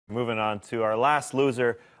Moving on to our last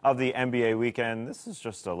loser of the NBA weekend. This is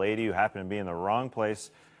just a lady who happened to be in the wrong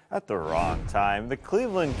place at the wrong time. The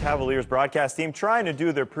Cleveland Cavaliers broadcast team trying to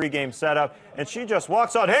do their pregame setup, and she just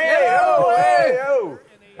walks on. Hey-o!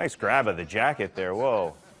 Nice grab of the jacket there.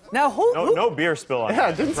 Whoa. Now, no beer spill on Yeah,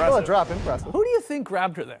 that. didn't spill a drop. Impressive. Who do you think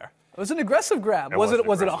grabbed her there? It was an aggressive grab. Was it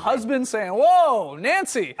was a husband saying, "Whoa,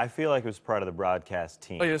 Nancy"? I feel like it was part of the broadcast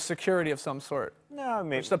team. Or your security of some sort. No,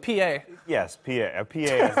 maybe. Just a PA. Yes, PA. A PA,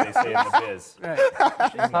 as they say in the biz.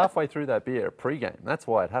 Right. She's halfway through that beer at pregame. That's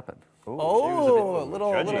why it happened. Ooh, Oh, a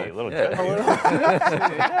little judgy.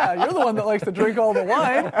 Yeah, you're the one that likes to drink all the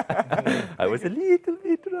wine. I was a little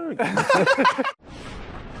bit drunk.